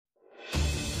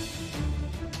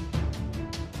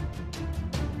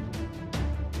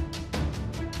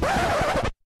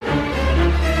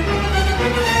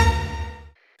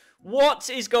What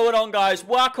is going on, guys?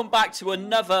 Welcome back to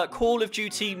another Call of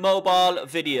Duty mobile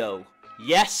video.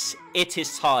 Yes, it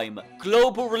is time.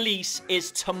 Global release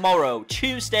is tomorrow,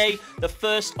 Tuesday, the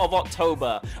 1st of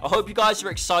October. I hope you guys are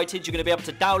excited. You're going to be able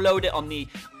to download it on the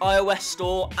iOS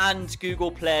store and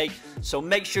Google Play. So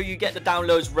make sure you get the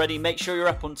downloads ready. Make sure you're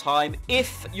up on time.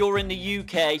 If you're in the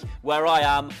UK, where I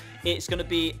am, it's going to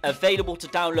be available to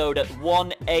download at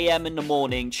 1 AM in the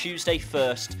morning, Tuesday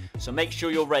 1st. So make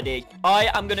sure you're ready. I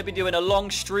am going to be doing a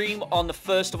long stream on the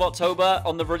 1st of October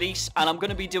on the release, and I'm going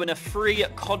to be doing a free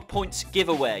COD points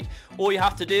giveaway. All you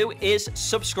have to do is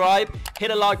subscribe,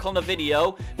 hit a like on the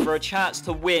video for a chance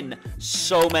to win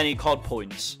so many COD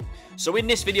points. So in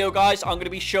this video, guys, I'm going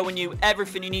to be showing you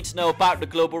everything you need to know about the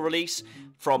global release,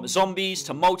 from zombies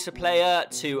to multiplayer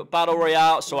to battle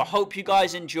royale. So I hope you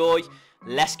guys enjoy.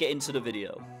 Let's get into the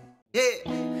video.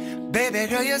 Yeah, baby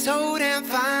girl, you're so damn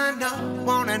fine, though.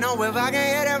 Wanna know if I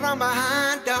can hit it from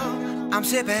behind, though. I'm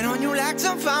sipping on you like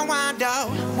some fine wine, though.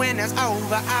 When it's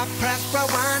over, I press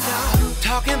rewind, though.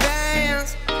 Talking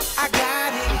bands, I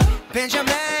got it.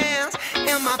 Benjamins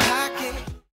in my pocket.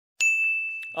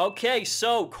 Okay,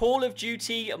 so Call of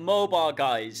Duty Mobile,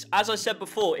 guys. As I said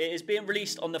before, it is being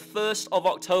released on the 1st of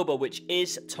October, which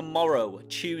is tomorrow,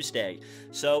 Tuesday.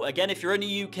 So again, if you're in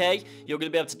the UK, you're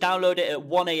going to be able to download it at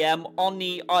 1 AM on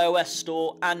the iOS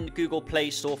store and Google Play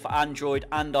Store for Android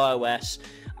and iOS.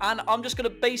 And I'm just going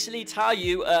to basically tell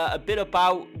you a bit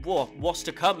about what's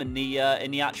to come in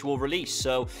the actual release.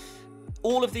 So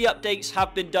all of the updates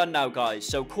have been done now, guys.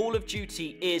 So Call of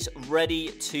Duty is ready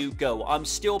to go. I'm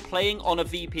still playing on a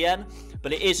VPN,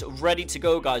 but it is ready to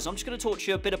go, guys. I'm just going to talk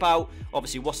to you a bit about,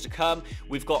 obviously, what's to come.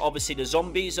 We've got, obviously, the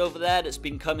zombies over there that's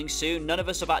been coming soon. None of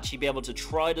us have actually been able to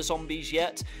try the zombies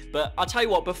yet. But I'll tell you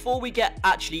what, before we get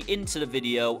actually into the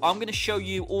video, I'm going to show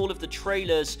you all of the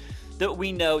trailers that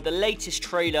we know, the latest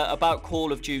trailer about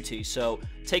Call of Duty. So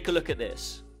take a look at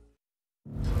this.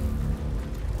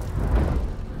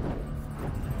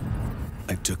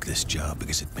 I took this job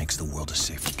because it makes the world a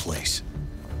safer place.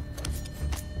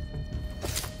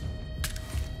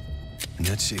 And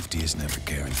that safety is never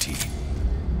guaranteed.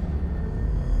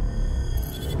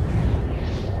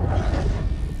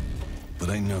 But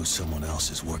I know someone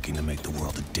else is working to make the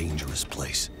world a dangerous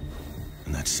place.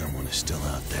 And that someone is still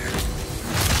out there.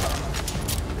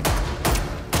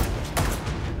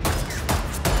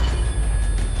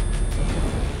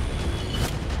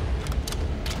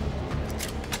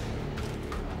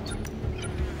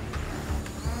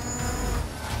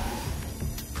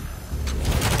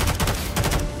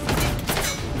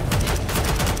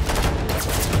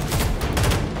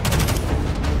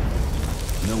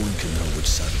 No one can know which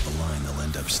side of the line they'll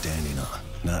end up standing on,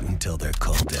 not until they're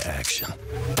called to action.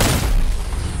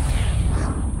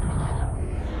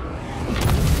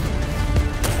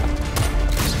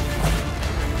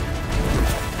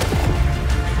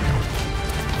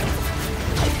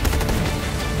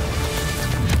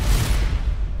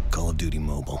 Call of Duty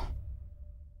Mobile.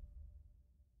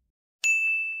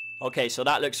 Okay, so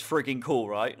that looks freaking cool,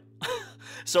 right?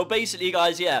 So basically,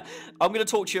 guys, yeah, I'm going to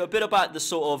talk to you a bit about the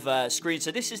sort of screen.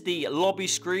 So this is the lobby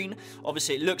screen.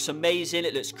 Obviously, it looks amazing.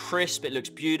 It looks crisp. It looks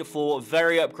beautiful.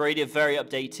 Very upgraded, very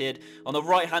updated. On the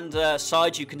right-hand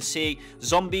side, you can see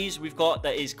zombies we've got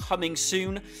that is coming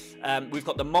soon. We've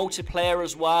got the multiplayer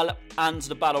as well and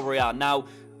the battle royale. Now,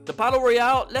 the battle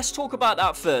royale, let's talk about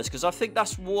that first, because I think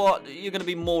that's what you're going to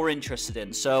be more interested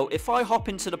in. So if I hop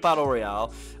into the battle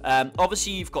royale,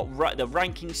 obviously you've got the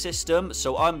ranking system.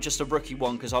 So I'm just a rookie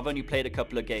one because I've only played a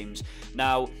couple of games.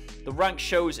 Now, the rank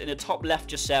shows in the top left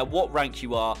just there what rank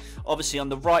you are. Obviously on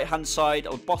the right hand side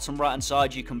or bottom right hand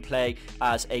side, you can play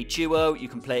as a duo, you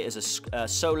can play as a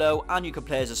solo, and you can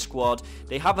play as a squad.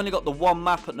 They have only got the one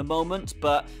map at the moment,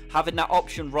 but having that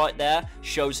option right there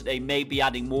shows that they may be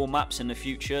adding more maps in the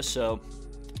future. So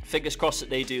fingers crossed that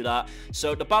they do that.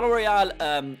 So the battle royale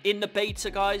in the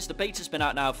beta, guys, the beta's been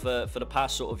out now for the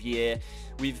past sort of year.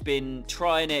 We've been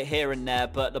trying it here and there,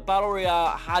 but the battle royale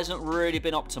hasn't really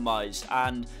been optimized,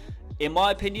 and in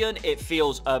my opinion, it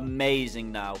feels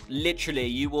amazing now. Literally,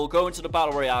 you will go into the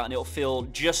battle royale and it'll feel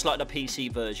just like the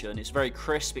PC version. It's very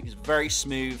crisp, it's very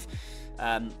smooth.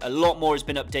 A lot more has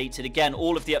been updated. Again,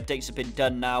 all of the updates have been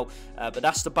done now, but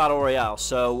that's the battle royale.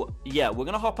 So yeah, we're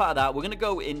gonna hop out of that. We're gonna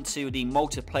go into the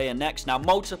multiplayer next. Now,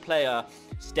 multiplayer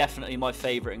It's definitely my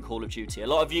favorite in Call of Duty. A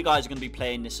lot of you guys are going to be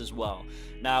playing this as well.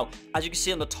 Now, as you can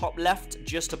see on the top left,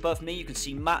 just above me, you can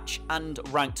see match and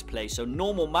ranked play. So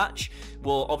normal match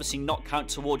will obviously not count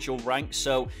towards your rank.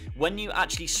 So when you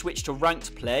actually switch to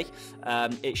ranked play,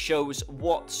 it shows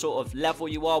what sort of level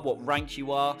you are, what rank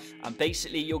you are, and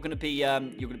basically you're going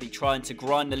to be trying to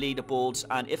grind the leaderboards.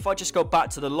 And if I just go back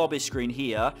to the lobby screen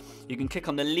here, you can click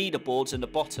on the leaderboards in the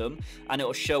bottom, and it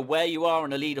will show where you are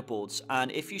on the leaderboards.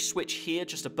 And if you switch here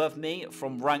just above me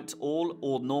from ranked all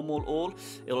or normal all,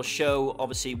 it'll show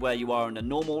obviously where you are in the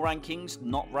normal rankings,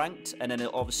 not ranked, and then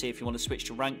obviously if you want to switch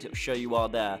to ranked, it'll show you are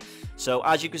there. So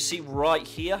as you can see right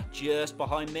here, just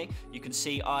behind me, you can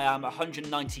see I am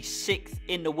 196th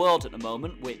in the world at the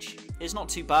moment, which is not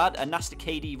too bad, and that's the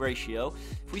KD ratio.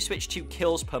 If we switch to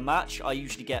kills per match, I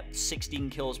usually get 16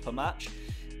 kills per match.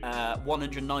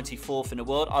 194th in the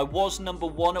world. I was number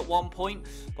 1 at one point,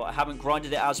 but I haven't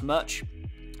grinded it as much.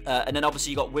 And then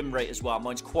obviously you got win rate as well.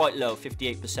 Mine's quite low,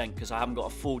 58%, because I haven't got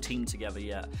a full team together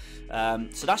yet.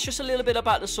 So that's just a little bit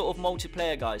about the sort of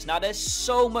multiplayer, guys. Now there's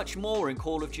so much more in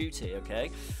Call of Duty,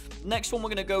 okay? Next one we're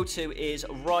going to go to is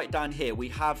right down here. We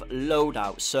have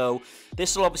loadouts. So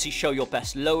this will obviously show your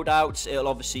best loadouts. It'll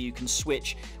obviously, you can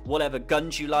switch whatever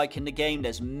guns you like in the game.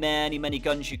 There's many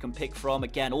guns you can pick from.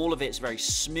 Again, all of it's very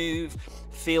smooth,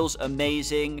 feels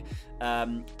amazing.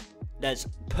 There's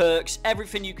perks,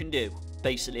 everything you can do.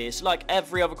 Basically, it's like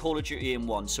every other Call of Duty in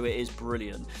one, so it is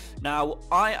brilliant. Now,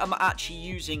 I am actually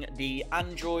using the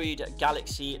Android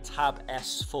Galaxy Tab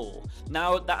S4.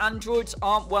 Now, the Androids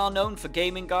aren't well known for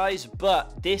gaming, guys,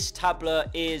 but this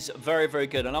tablet is very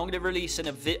good. And I'm going to release in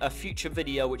a future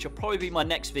video, which will probably be my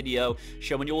next video,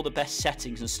 showing you all the best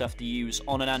settings and stuff to use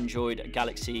on an Android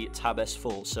Galaxy Tab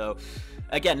S4. So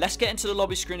again, let's get into the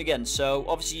lobby screen again. So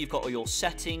obviously you've got all your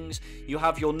settings. You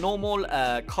have your normal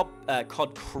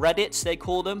COD credits, they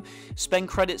call them. Spend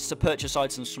credits to purchase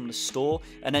items from the store.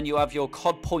 And then you have your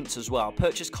COD points as well.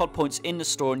 Purchase COD points in the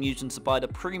store and use them to buy the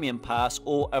premium pass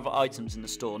or other items in the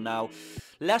store. Now,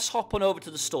 let's hop on over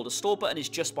to the store. The store button is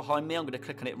just behind me. I'm going to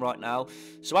click on it right now.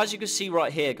 So as you can see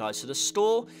right here, guys, so the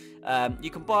store, you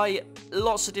can buy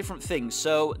lots of different things.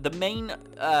 So the main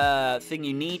thing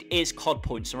you need is COD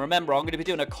points. And remember, I'm going to be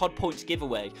doing a COD points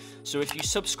giveaway. So if you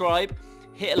subscribe,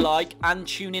 hit a like, and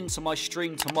tune into my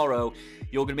stream tomorrow,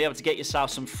 you're going to be able to get yourself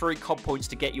some free COD points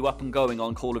to get you up and going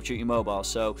on Call of Duty Mobile.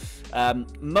 So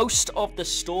most of the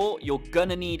store, you're going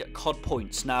to need COD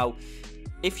points. Now,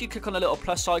 if you click on the little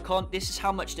plus icon, this is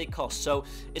how much they cost. So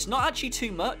it's not actually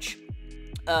too much.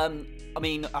 I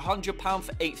mean, £100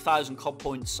 for 8,000 COD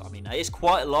points. I mean, that is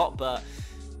quite a lot, but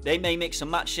they may mix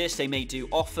and match this. They may do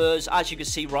offers. As you can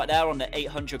see right there on the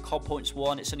 800 COD points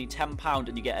one, it's only £10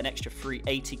 and you get an extra free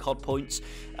 80 COD points.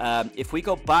 If we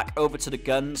go back over to the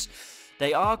guns,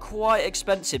 they are quite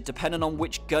expensive depending on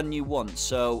which gun you want.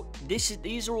 So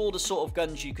these are all the sort of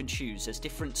guns you can choose. There's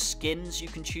different skins you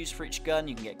can choose for each gun.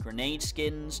 You can get grenade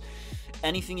skins,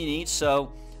 anything you need.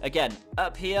 So again,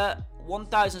 up here,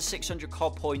 1,600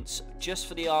 COD points just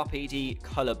for the RPD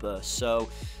color burst. So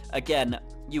again,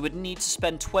 you would need to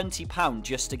spend £20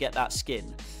 just to get that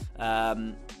skin.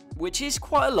 Which is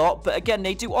quite a lot, but again,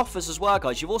 they do offers as well,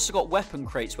 guys. You've also got weapon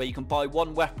crates where you can buy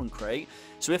one weapon crate.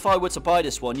 So if I were to buy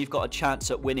this one, you've got a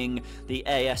chance at winning the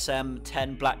ASM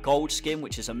 10 Black Gold skin,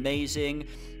 which is amazing.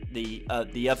 The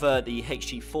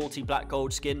HG40 Black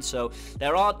Gold skin. So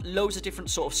there are loads of different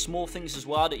sort of small things as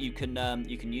well that you can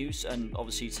use, and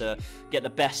obviously to get the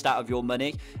best out of your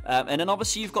money. And then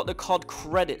obviously you've got the COD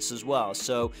credits as well.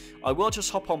 So I will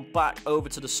just hop on back over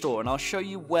to the store and I'll show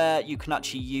you where you can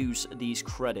actually use these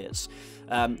credits.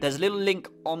 There's a little link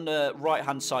on the right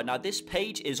hand side. Now this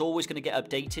page is always going to get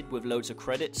updated with loads of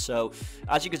credits. So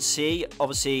as you can see,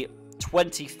 obviously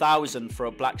 20,000 for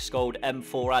a Black Gold M4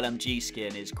 LMG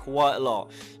skin is quite a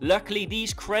lot. Luckily,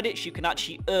 these credits you can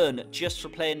actually earn just for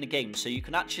playing the game. So you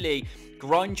can actually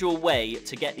grind your way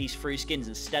to get these free skins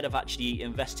instead of actually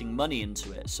investing money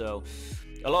into it. So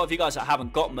a lot of you guys that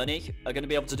haven't got money are going to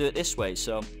be able to do it this way.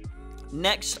 So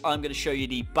next, I'm going to show you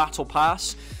the Battle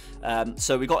Pass.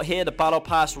 So we got here the Battle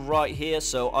Pass right here.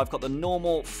 So I've got the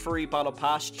normal free Battle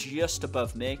Pass just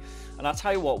above me. And I'll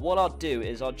tell you what I'll do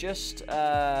is I'll just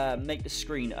make the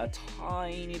screen a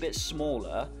tiny bit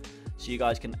smaller so you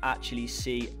guys can actually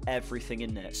see everything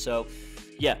in there. So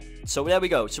yeah, so there we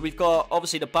go. So we've got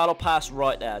obviously the Battle Pass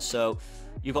right there. So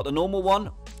you've got the normal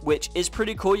one, which is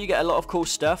pretty cool. You get a lot of cool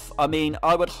stuff. I mean,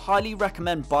 I would highly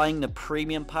recommend buying the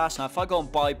Premium Pass. Now, if I go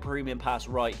and buy Premium Pass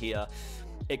right here,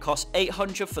 It costs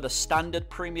 800 for the standard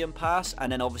premium pass,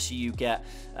 and then obviously you get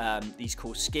these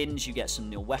cool skins. You get some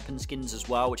new weapon skins as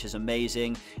well, which is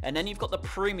amazing. And then you've got the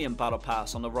premium battle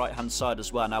pass on the right hand side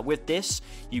as well. Now with this,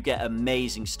 you get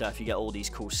amazing stuff. You get all these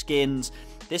cool skins.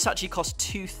 This actually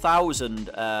costs 2,000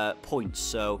 points.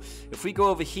 So if we go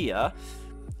over here,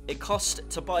 it costs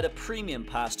to buy the premium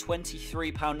pass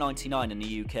 £23.99 in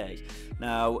the UK.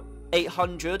 Now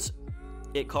 800,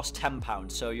 it costs £10.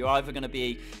 So you're either going to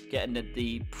be getting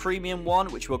the premium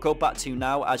one, which we'll go back to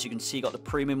now. As you can see, you got the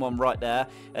premium one right there,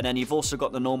 and then you've also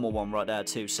got the normal one right there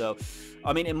too. So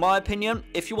I mean, in my opinion,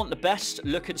 if you want the best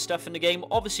looking stuff in the game,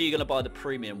 obviously you're going to buy the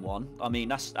premium one. I mean,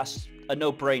 that's a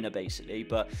no-brainer basically.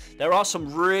 But there are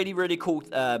some really cool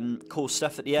cool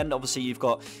stuff at the end. Obviously you've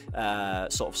got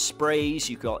sort of sprays.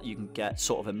 You can get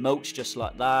sort of emotes just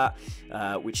like that,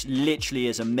 which literally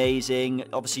is amazing.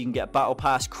 Obviously you can get battle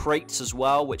pass crates as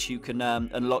well, which you can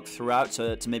unlock throughout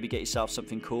to maybe get yourself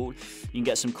something cool. You can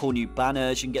get some cool new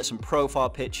banners. You can get some profile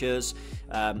pictures,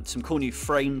 some cool new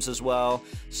frames as well.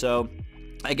 So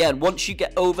again, once you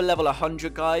get over level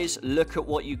 100, guys, look at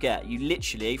what you get. You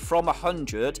literally, from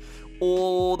 100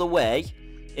 all the way,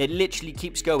 it literally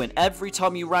keeps going. Every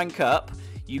time you rank up,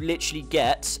 you literally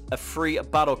get a free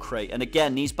battle crate. And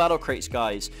again, these battle crates,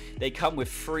 guys, they come with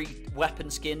free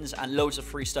weapon skins and loads of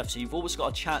free stuff. So you've always got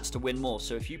a chance to win more.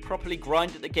 So if you properly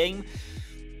grind at the game,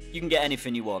 you can get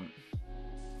anything you want.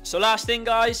 So last thing,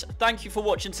 guys, thank you for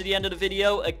watching to the end of the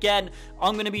video. Again,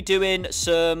 I'm going to be doing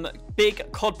some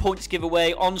big COD points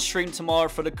giveaway on stream tomorrow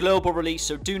for the global release,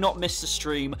 so do not miss the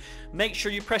stream. Make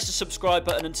sure you press the subscribe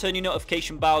button and turn your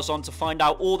notification bells on to find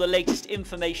out all the latest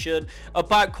information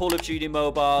about Call of Duty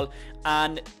Mobile,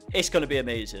 and it's going to be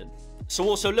amazing. So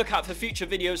also look out for future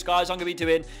videos, guys. I'm going to be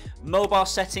doing mobile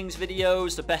settings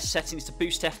videos, the best settings to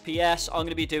boost FPS. I'm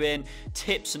going to be doing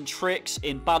tips and tricks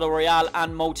in Battle Royale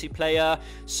and multiplayer.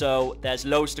 So there's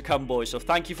loads to come, boys. So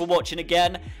thank you for watching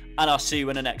again, and I'll see you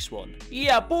in the next one.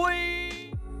 Yeah, boy!